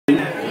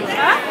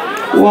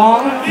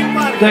One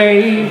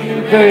day,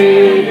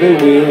 baby,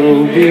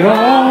 we'll be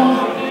home.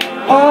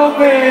 Oh,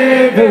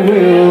 baby,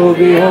 we'll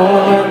be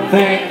home. And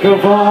think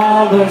of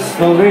all the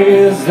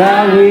stories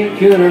that we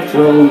could have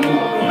told.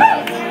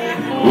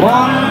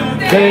 One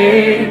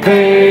day,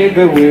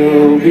 baby,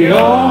 we'll be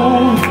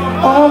home.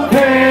 Oh,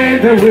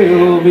 baby,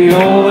 we'll be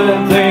home.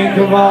 And think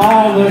of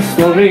all the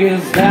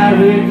stories that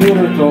we could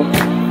have told.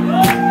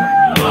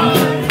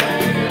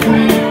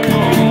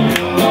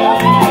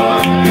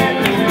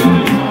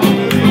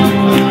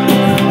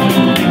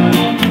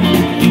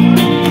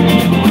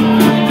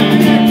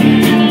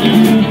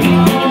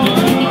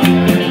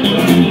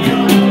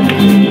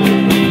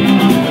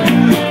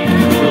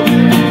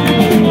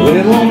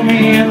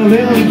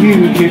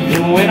 You keep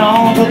doing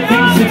all the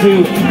things you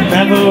do,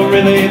 never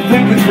really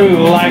thinking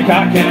through, like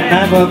I can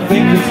never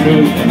think it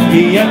through.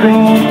 The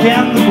echo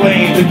and the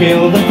blame, to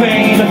kill the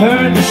pain, to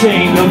hurt the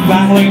shame, the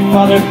family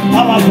father of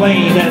our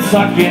plane, and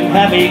suck in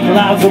heavy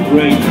clouds of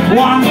rain.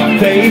 One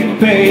day,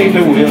 baby,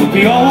 we'll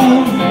be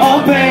old.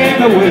 Oh,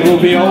 baby, we'll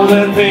be old,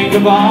 and think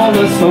of all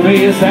the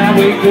stories that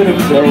we could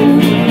have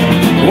told.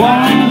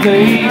 One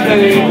day,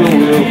 baby,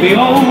 we'll be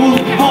old.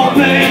 Oh,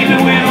 baby,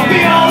 we'll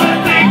be old,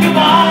 and think of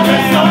all the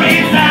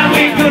stories that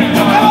we could have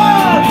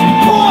told.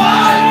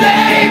 One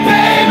day,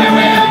 baby,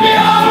 we'll be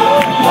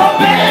old. Oh,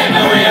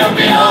 baby, we'll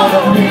be old,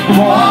 and think of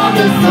all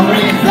the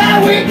stories that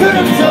we could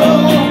have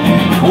told.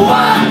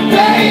 One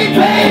day,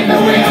 baby,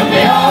 we'll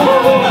be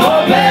old.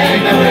 Oh,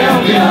 baby, we'll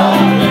be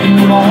old, and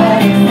think of all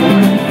the stories.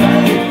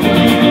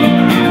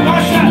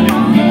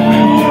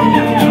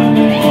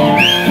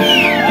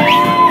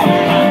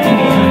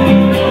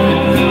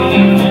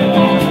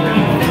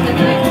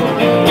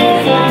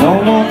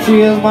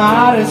 Tears, my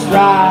heart is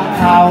dry.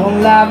 I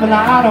won't laugh and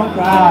I don't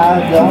cry.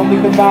 Don't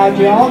think about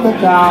you all the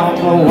time,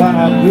 but when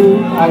I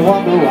do, I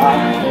wonder why.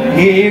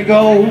 Here you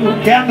go,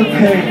 get the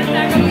pain.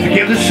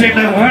 Forgive the shame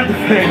that hurt the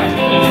pain.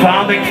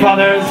 Founding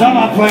fathers of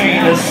our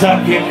plane, the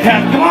sucking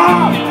cat. Come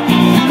on!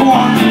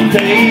 One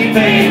day,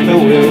 baby,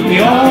 we'll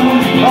be old.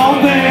 Oh,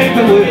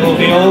 baby, we'll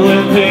be old,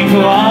 and think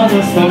of all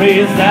the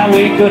stories that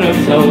we could have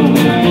told.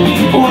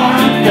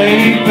 One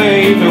day,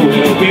 baby,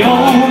 we'll be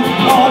old.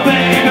 Oh,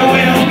 baby,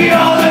 we'll be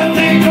old, and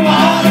think of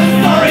all the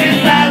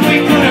stories that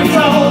we could have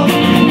told.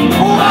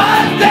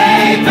 One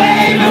day,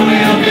 baby,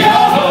 we'll be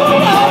old.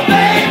 Oh,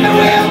 baby,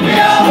 we'll be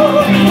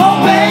old. Oh,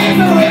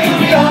 baby,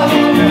 we'll be old.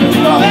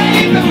 Oh,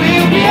 baby,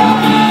 we'll be old.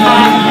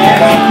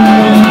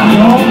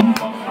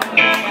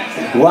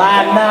 Why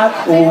not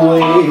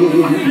away?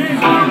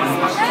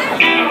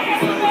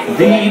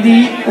 The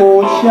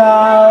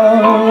ocean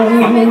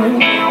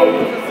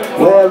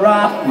where I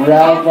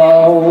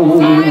revel.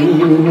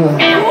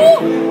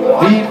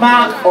 Be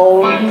my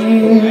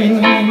only.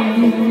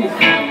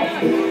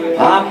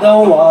 I'm the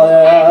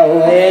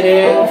water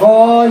waiting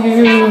for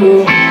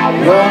you.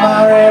 You're my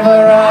river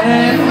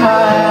running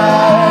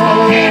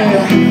high,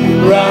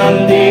 run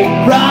deep,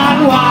 run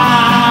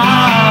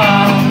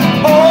wide.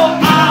 Oh,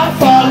 I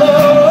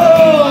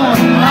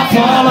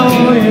follow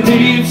you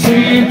deep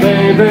sea,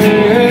 baby.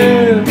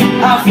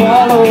 I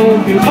follow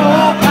you. Oh,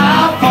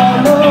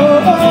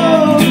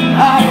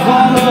 I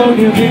follow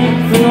you deep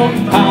through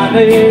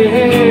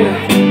honey.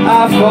 I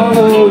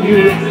follow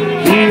you,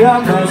 your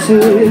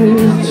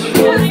message.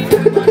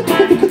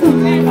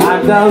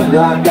 I'm the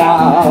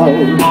rundown.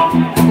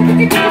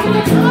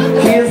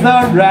 He's the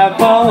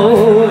rebel,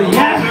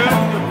 yeah.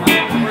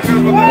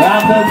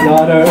 I'm the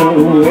daughter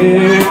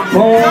waiting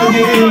for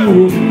you.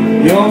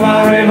 You're my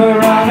river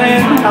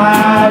running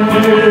high,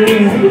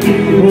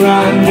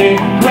 running,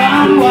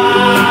 run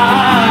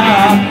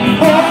wild.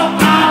 Oh,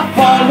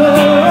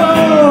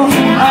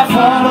 I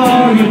follow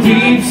you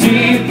deep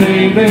sea,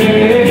 baby.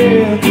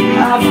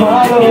 I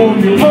follow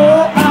you, oh,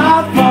 I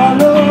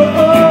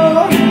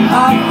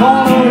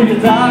follow you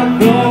down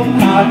from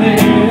honey,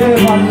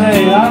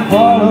 I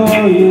follow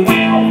you.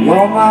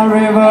 You're my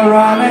river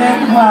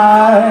running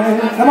high.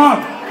 Come on.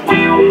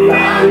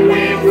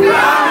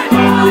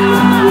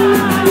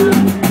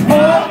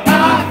 Oh,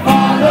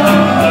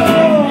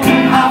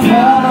 I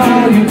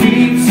follow you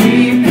deep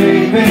sea,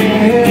 baby.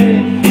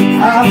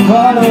 I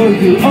follow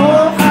you,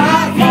 oh, I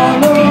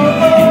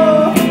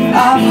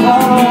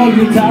follow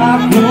you down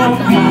from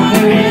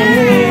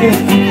honey,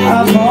 I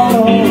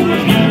follow you.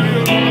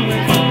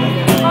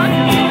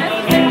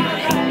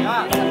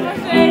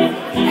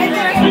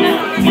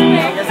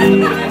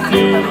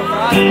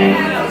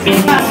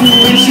 I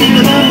wish you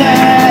the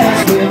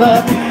best with a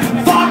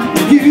fuck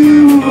you.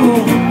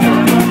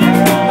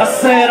 I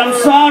said I'm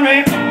sorry,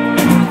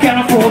 can't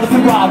afford the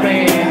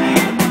Ferrari.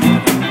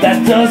 That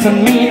doesn't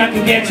mean I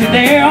can get you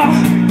there.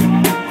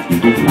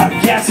 I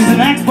guess it's an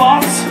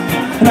Xbox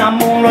and I'm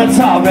more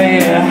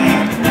Atari.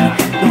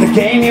 But the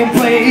game you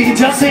play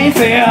just ain't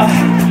fair.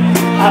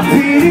 I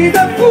pity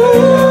the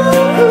fool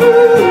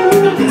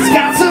that's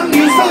got some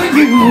use for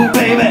you,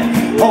 baby.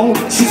 Oh,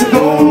 she's a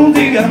gold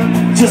digger,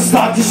 just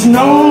like this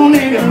no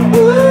nigga.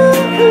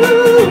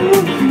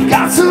 Ooh,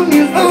 got some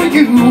news for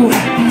you.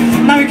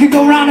 Now you can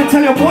go around and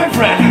tell your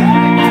boyfriend,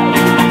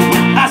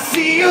 I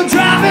see you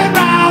driving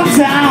round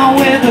town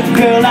with a the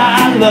girl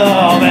I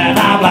love, and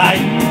I'm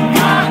like,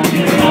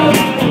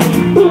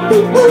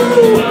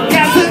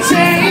 got the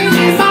change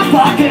in my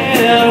pocket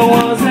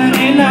wasn't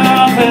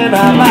enough, and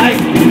I'm like,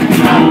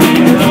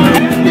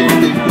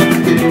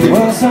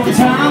 well,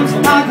 sometimes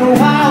I go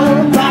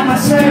out by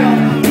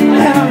myself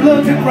and I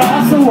look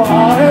across the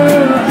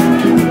water,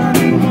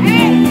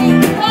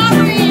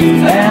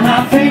 and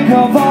I think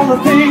of all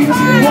the things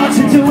what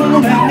you're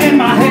doing, and in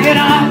my head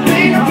I